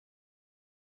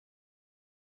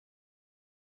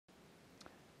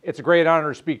It's a great honor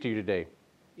to speak to you today,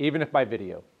 even if by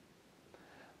video.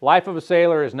 Life of a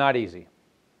sailor is not easy.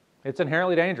 It's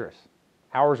inherently dangerous.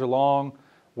 Hours are long,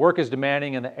 work is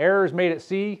demanding, and the errors made at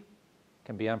sea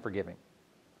can be unforgiving.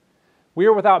 We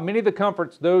are without many of the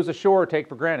comforts those ashore take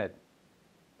for granted.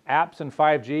 Apps and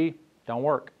 5G don't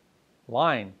work.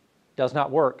 Line does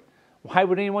not work. Why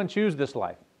would anyone choose this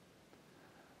life?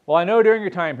 Well, I know during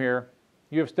your time here,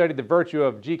 you have studied the virtue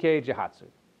of Jikei Jihatsu,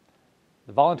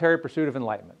 the voluntary pursuit of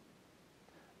enlightenment.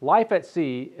 Life at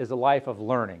sea is a life of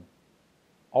learning,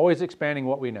 always expanding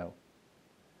what we know.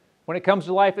 When it comes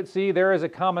to life at sea, there is a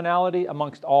commonality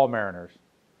amongst all mariners.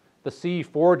 The sea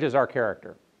forges our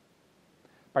character.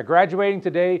 By graduating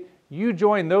today, you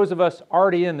join those of us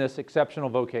already in this exceptional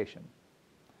vocation.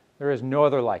 There is no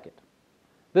other like it.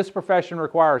 This profession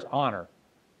requires honor,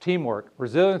 teamwork,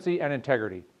 resiliency, and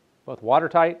integrity, both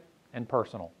watertight and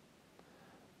personal.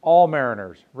 All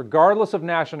mariners, regardless of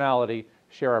nationality,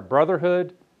 share a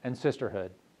brotherhood and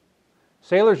sisterhood.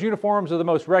 Sailors' uniforms are the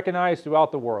most recognized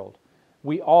throughout the world.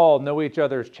 We all know each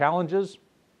other's challenges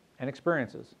and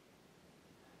experiences.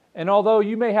 And although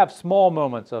you may have small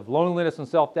moments of loneliness and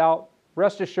self-doubt,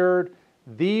 rest assured,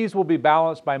 these will be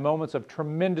balanced by moments of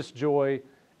tremendous joy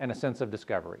and a sense of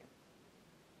discovery.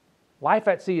 Life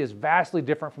at sea is vastly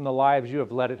different from the lives you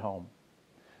have led at home.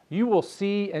 You will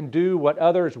see and do what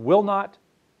others will not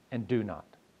and do not.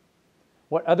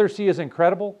 What others see as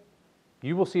incredible,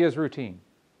 you will see as routine.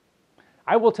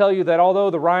 I will tell you that although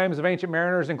the rhymes of ancient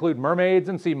mariners include mermaids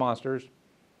and sea monsters,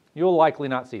 you'll likely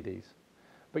not see these,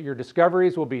 but your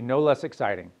discoveries will be no less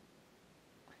exciting.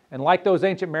 And like those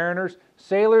ancient mariners,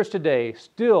 sailors today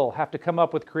still have to come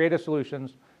up with creative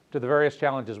solutions to the various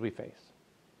challenges we face.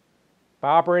 By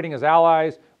operating as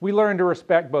allies, we learn to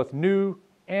respect both new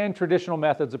and traditional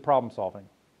methods of problem solving.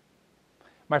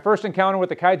 My first encounter with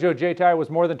the Kaijo Jeitai was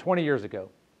more than 20 years ago.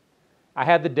 I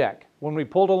had the deck when we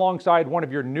pulled alongside one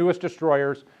of your newest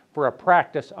destroyers for a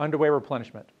practice underway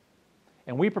replenishment,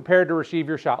 and we prepared to receive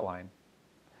your shot line.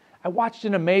 I watched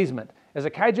in amazement as a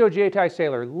Kaijo Jeitai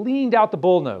sailor leaned out the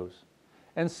bullnose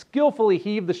and skillfully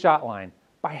heaved the shot line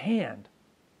by hand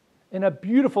in a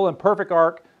beautiful and perfect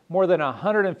arc more than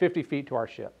 150 feet to our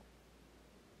ship.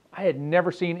 I had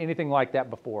never seen anything like that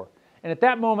before, and at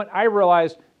that moment I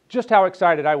realized just how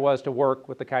excited I was to work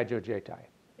with the Kaijo Jeitai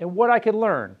and what I could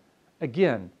learn,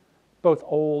 again, both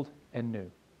old and new.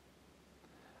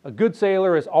 A good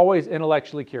sailor is always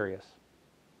intellectually curious.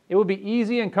 It would be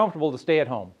easy and comfortable to stay at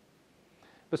home.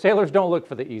 But sailors don't look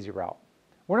for the easy route.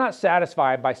 We're not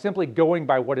satisfied by simply going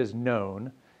by what is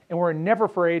known, and we're never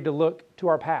afraid to look to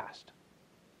our past.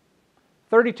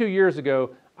 32 years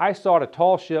ago, I sought a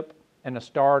tall ship and a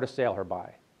star to sail her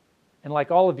by. And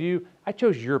like all of you, I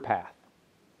chose your path.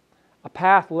 A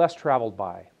path less traveled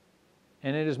by,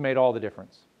 and it has made all the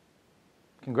difference.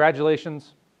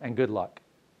 Congratulations and good luck.